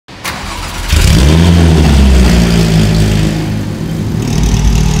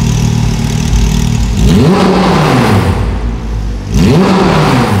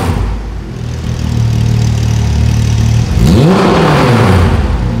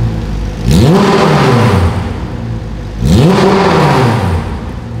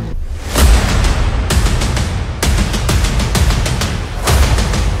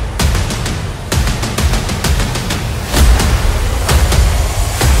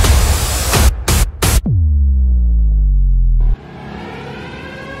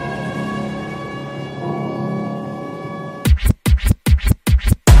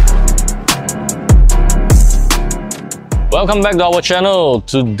Welcome back to our channel.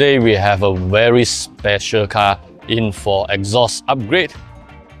 Today we have a very special car in for exhaust upgrade,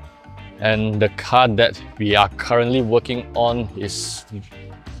 and the car that we are currently working on is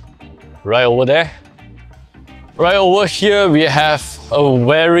right over there. Right over here we have a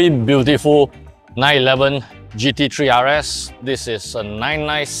very beautiful 911 GT3 RS. This is a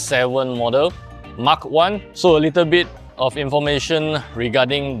 997 model Mark 1. So a little bit of information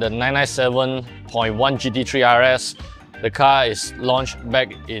regarding the 997.1 GT3 RS. The car is launched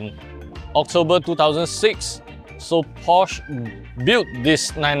back in October 2006. So Porsche built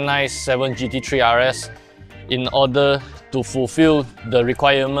this 997 GT3 RS in order to fulfill the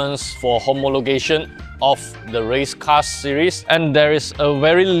requirements for homologation of the race car series, and there is a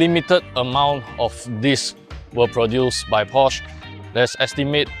very limited amount of this were produced by Porsche. There's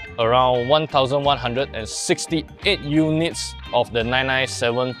estimate around 1,168 units of the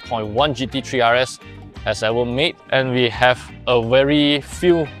 997.1 GT3 RS has ever made, and we have a very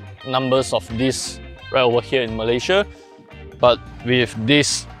few numbers of this right over here in Malaysia. But with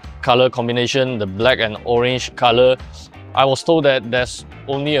this color combination, the black and orange color, I was told that there's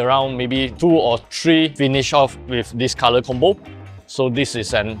only around maybe 2 or 3 finish off with this color combo. So this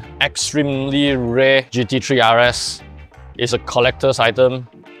is an extremely rare GT3 RS. It's a collector's item.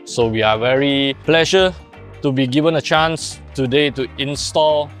 So we are very pleased to be given a chance today to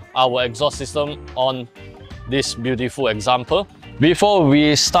install our exhaust system on this beautiful example. Before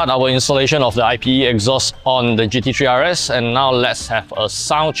we start our installation of the iPEexhaust on the GT3 RS, and now let's have a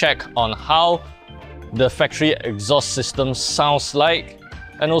sound check on how the factory exhaust system sounds like,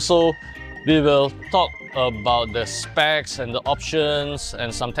 and also we will talk about the specs and the options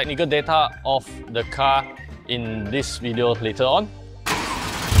and some technical data of the car in this video later on.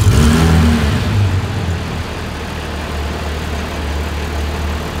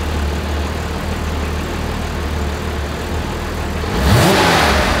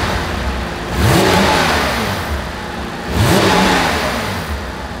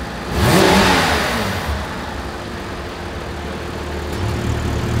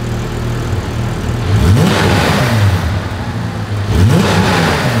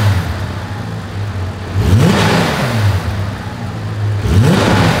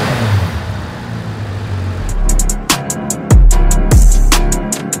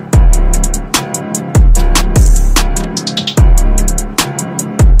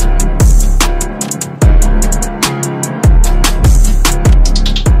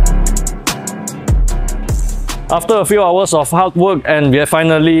 After a few hours of hard work, and we have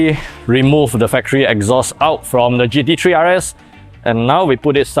finally removed the factory exhaust out from the GT3 RS, and now we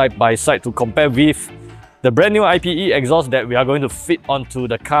put it side by side to compare with the brand new iPEexhaust that we are going to fit onto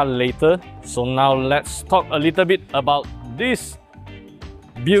the car later. So now let's talk a little bit about this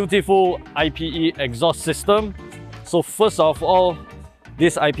beautiful iPEexhaust system. So first of all,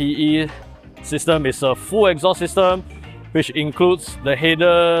 this iPE system is a full exhaust system which includes the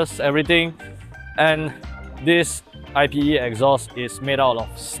headers, everything, and this iPEexhaust is made out of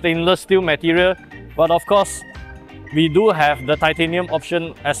stainless steel material, but of course we do have the titanium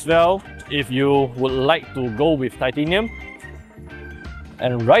option as well if you would like to go with titanium.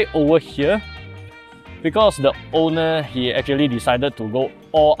 And right over here, because the owner, he actually decided to go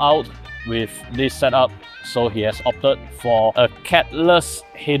all out with this setup, so he has opted for a catless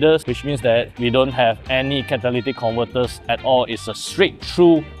headers, which means that we don't have any catalytic converters at all. It's a straight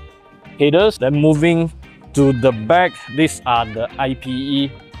through headers. Then moving to the back, these are the iPE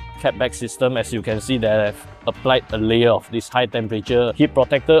catback system. As you can see, they have applied a layer of this high temperature heat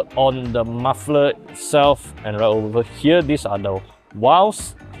protector on the muffler itself. And right over here, these are the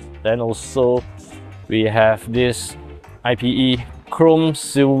valves. Then also we have this iPE chrome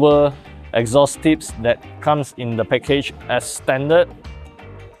silver exhaust tips that comes in the package as standard.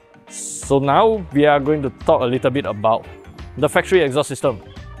 So now we are going to talk a little bit about the factory exhaust system.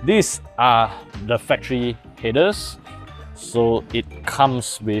 These are the factory headers, so it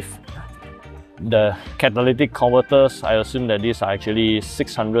comes with the catalytic converters. I assume that these are actually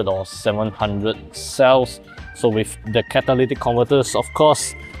 600 or 700 cells. So with the catalytic converters, of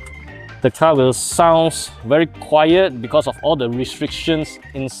course, the car will sound very quiet because of all the restrictions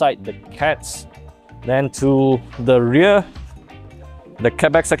inside the cats. Then to the rear, the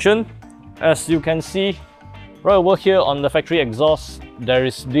catback section, as you can see, right over here on the factory exhaust, there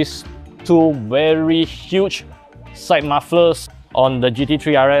is these 2 very huge side mufflers on the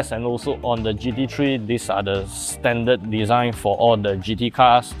GT3 RS and also on the GT3. These are the standard design for all the GT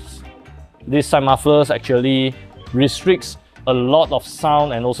cars. These side mufflers actually restricts a lot of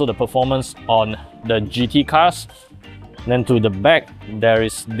sound and also the performance on the GT cars. Then to the back, there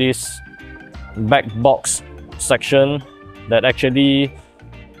is this back box section that actually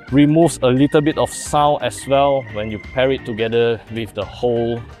removes a little bit of sound as well when you pair it together with the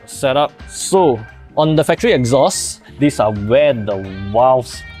whole setup. So on the factory exhaust, these are where the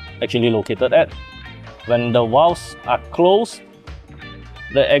valves actually located at. When the valves are closed,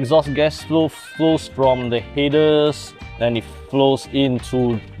 the exhaust gas flows from the headers, then it flows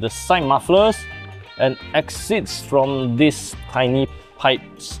into the side mufflers and exits from these tiny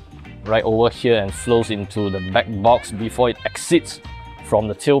pipes right over here and flows into the back box before it exits from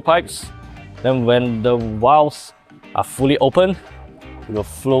the tailpipes. Then when the valves are fully open, it will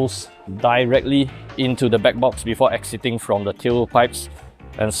flows directly into the back box before exiting from the tailpipes,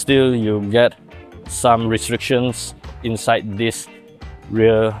 and still you get some restrictions inside this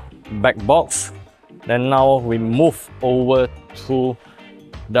rear back box. Then now we move over to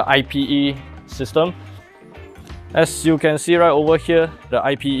the IPE system. As you can see right over here, the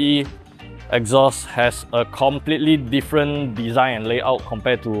IPE exhaust has a completely different design and layout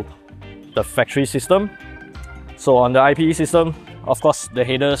compared to the factory system. So on the IPE system, of course, the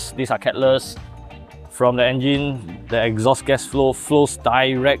headers, these are catless. From the engine, the exhaust gas flows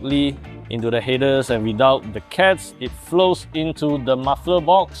directly into the headers, and without the cats, it flows into the muffler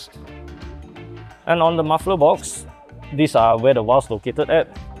box. And on the muffler box, these are where the valves located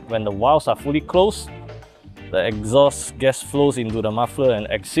at. When the valves are fully closed, the exhaust gas flows into the muffler and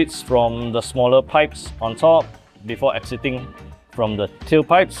exits from the smaller pipes on top before exiting from the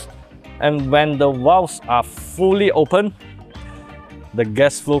tailpipes. And when the valves are fully open, the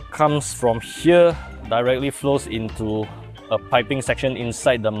gas flow comes from here, directly flows into a piping section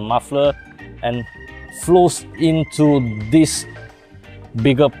inside the muffler and flows into this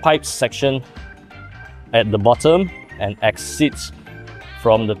bigger pipe section at the bottom and exits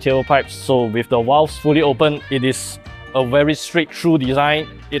from the tailpipes. So with the valves fully open, it is a very straight through design.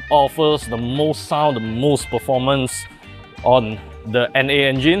 It offers the most sound, the most performance on the NA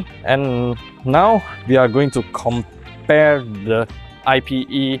engine. And now we are going to compare the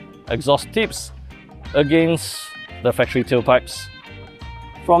IPE exhaust tips against the factory tailpipes.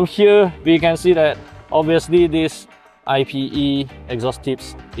 From here, we can see that obviously this IPE exhaust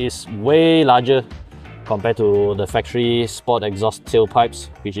tips is way larger compared to the factory sport exhaust tailpipes,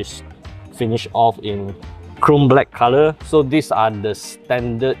 which is finished off in chrome black color. So these are the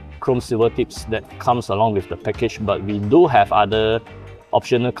standard chrome silver tips that comes along with the package, but we do have other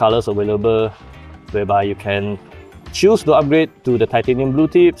optional colors available whereby you can choose to upgrade to the titanium blue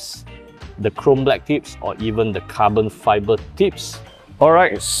tips, the chrome black tips, or even the carbon fiber tips.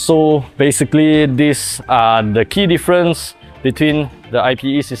 Alright, so basically these are the key difference between the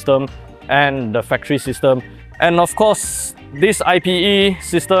IPE system and the factory system. And of course, this IPE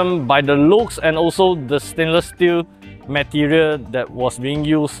system, by the looks and also the stainless steel material that was being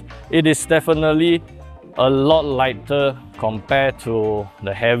used, it is definitely a lot lighter compared to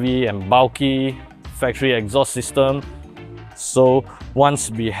the heavy and bulky factory exhaust system. So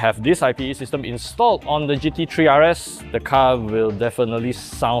once we have this IPE system installed on the GT3 RS, the car will definitely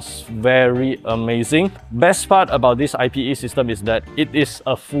sound very amazing. Best part about this IPE system is that it is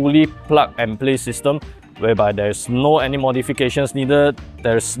a fully plug and play system whereby there's no any modifications needed,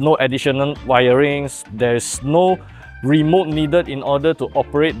 there's no additional wirings, there's no remote needed in order to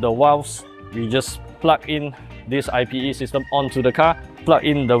operate the valves. We just plug in this IPE system onto the car, plug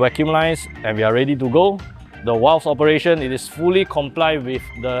in the vacuum lines, and we are ready to go. The valves operation, it is fully comply with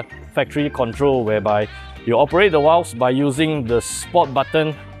the factory control whereby you operate the valves by using the spot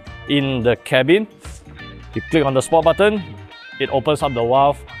button in the cabin. You click on the spot button, it opens up the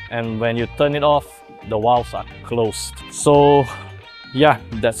valve, and when you turn it off, the valves are closed. So yeah,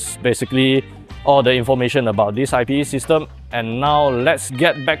 that's basically all the information about this IPE system. And now let's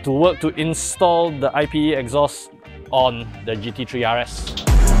get back to work to install the IPE exhaust on the GT3 RS.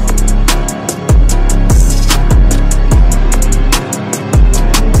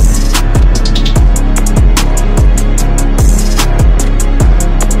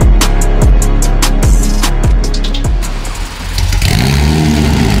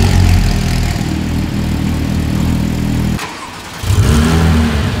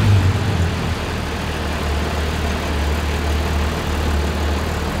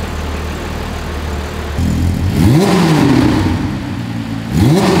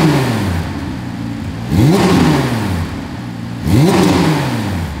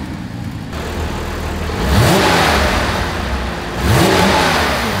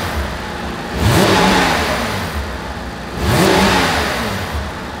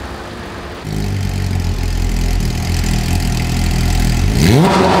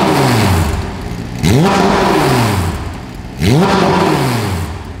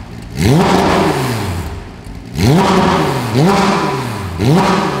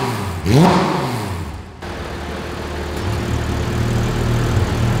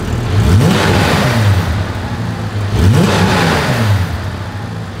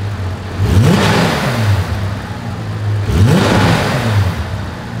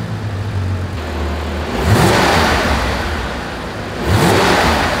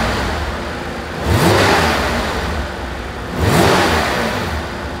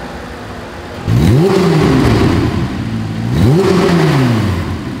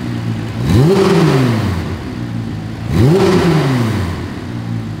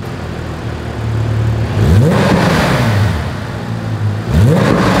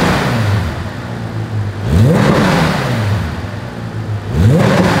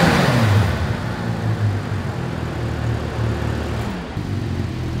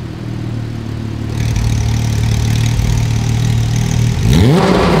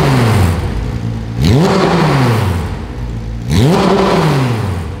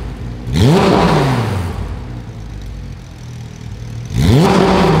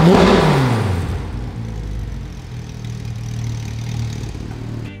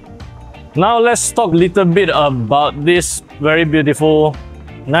 Now let's talk a little bit about this very beautiful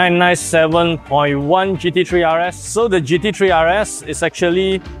 997.1 GT3 RS. So the GT3 RS is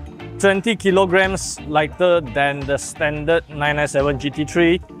actually 20 kilograms lighter than the standard 997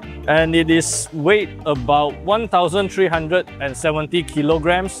 GT3, and it is weighed about 1,370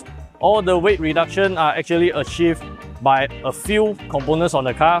 kilograms. All the weight reduction are actually achieved by a few components on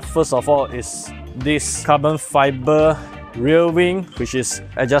the car. First of all is this carbon fiber rear wing, which is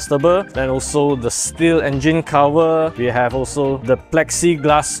adjustable, then also the steel engine cover. We have also the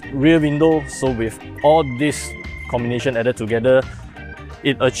plexiglass rear window. So with all this combination added together,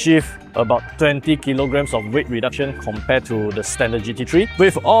 it achieved about 20 kilograms of weight reduction compared to the standard GT3.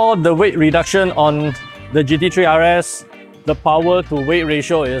 With all the weight reduction on the GT3 RS, the power to weight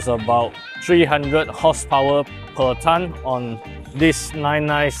ratio is about 300 horsepower per ton on this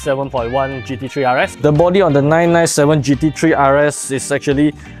 997.1 GT3 RS. The body on the 997 GT3 RS is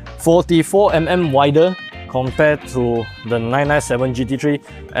actually 44 mm wider compared to the 997 GT3,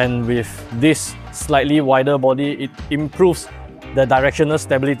 and with this slightly wider body, it improves the directional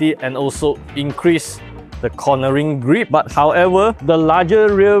stability and also increase the cornering grip. But however, the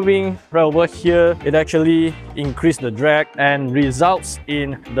larger rear wing right over here, it actually increased the drag and results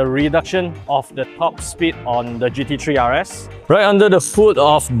in the reduction of the top speed on the GT3 RS. Right under the hood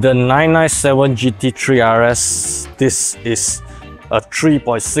of the 997 GT3 RS, this is a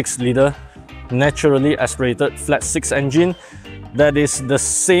 3.6 liter naturally aspirated flat 6 engine. That is the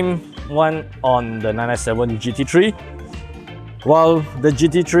same one on the 997 GT3. While the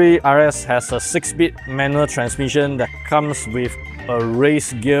GT3 RS has a 6-speed manual transmission that comes with a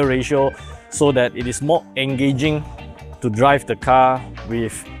raised gear ratio so that it is more engaging to drive the car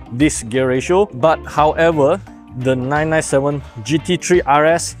with this gear ratio. But however, the 997 GT3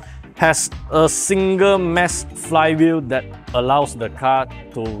 RS has a single mass flywheel that allows the car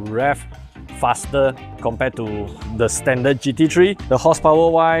to rev faster compared to the standard GT3. The horsepower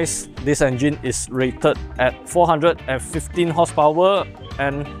wise, this engine is rated at 415 horsepower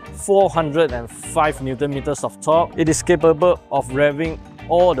and 405 Newton meters of torque. It is capable of revving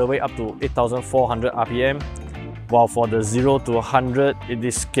all the way up to 8,400 RPM, while for the 0 to 100, it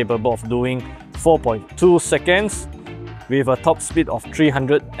is capable of doing 4.2 seconds with a top speed of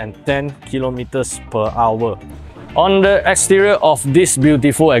 310 kilometers per hour. On the exterior of this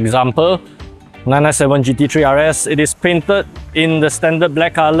beautiful example, 997 GT3 RS, it is painted in the standard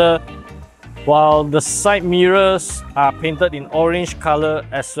black color, while the side mirrors are painted in orange color,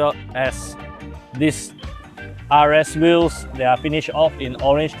 as well as these RS wheels, they are finished off in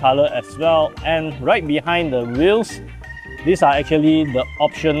orange color as well. And right behind the wheels, these are actually the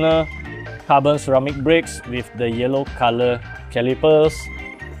optional carbon ceramic brakes with the yellow color calipers.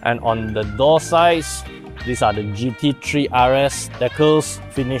 And on the door sides, these are the GT3 RS decals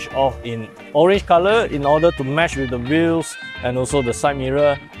finished off in orange color in order to match with the wheels and also the side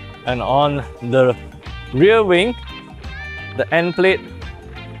mirror. And on the rear wing, the end plate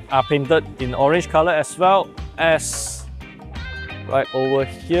are painted in orange color, as well as right over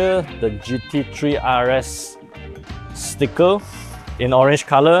here, the GT3 RS sticker in orange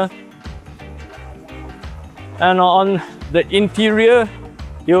color. And on the interior,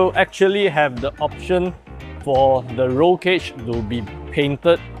 you actually have the option for the roll cage to be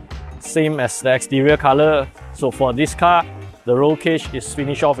painted same as the exterior color. So for this car, the roll cage is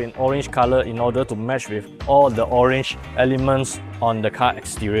finished off in orange color in order to match with all the orange elements on the car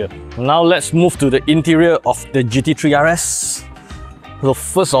exterior. Now let's move to the interior of the GT3 RS. So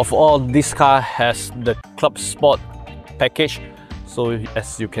first of all, this car has the Club Sport package. So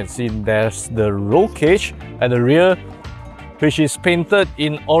as you can see, there's the roll cage at the rear, which is painted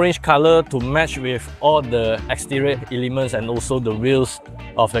in orange color to match with all the exterior elements and also the wheels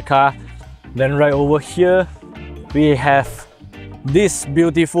of the car. Then right over here, we have this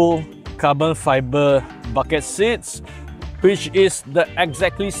beautiful carbon fiber bucket seats, which is the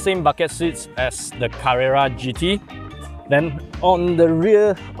exactly same bucket seats as the Carrera GT. Then on the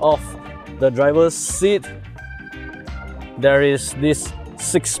rear of the driver's seat, there is this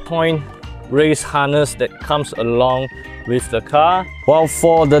 6-point race harness that comes along with the car. While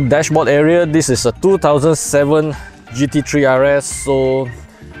for the dashboard area, this is a 2007 GT3 RS, so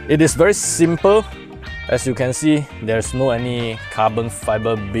it is very simple. As you can see, there's no any carbon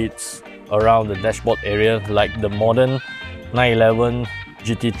fiber bits around the dashboard area like the modern 911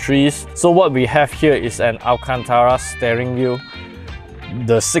 GT3s. So what we have here is an Alcantara steering wheel.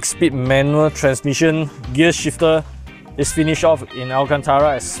 The 6-speed manual transmission gear shifter is finished off in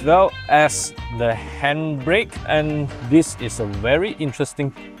Alcantara, as well as the handbrake. And this is a very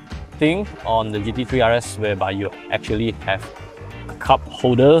interesting thing on the GT3 RS, whereby you actually have cup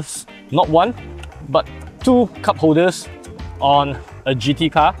holders, not one but 2 cup holders on a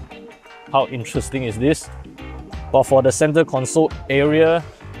GT car. How interesting is this? But for the center console area,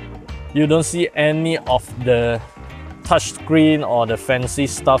 you don't see any of the touchscreen or the fancy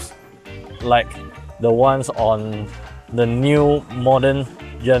stuff like the ones on the new modern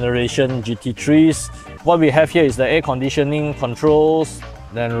generation GT3s. What we have here is the air conditioning controls.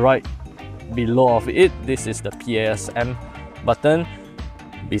 Then right below of it, this is the PASM button.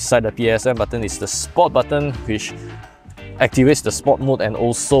 Beside the PASM button is the sport button, which activates the sport mode and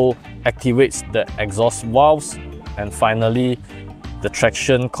also activates the exhaust valves. And finally, the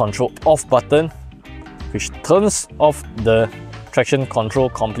traction control off button, which turns off the traction control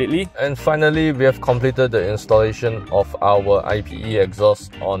completely. And finally, we have completed the installation of our iPE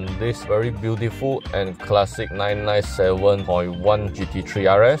exhaust on this very beautiful and classic 997.1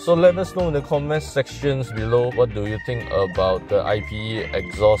 GT3 RS. So let us know in the comment sections below, what do you think about the iPE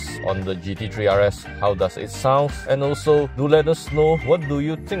exhaust on the GT3 RS? How does it sound? And also do let us know, what do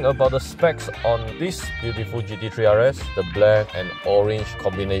you think about the specs on this beautiful GT3 RS, the black and orange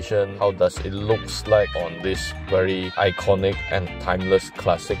combination? How does it looks like on this very iconic and timeless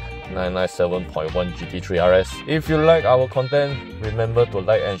classic 997.1 GT3 RS? If you like our content, remember to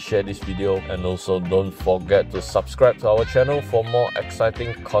like and share this video, and also don't forget to subscribe to our channel for more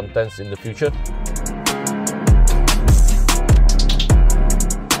exciting contents in the future.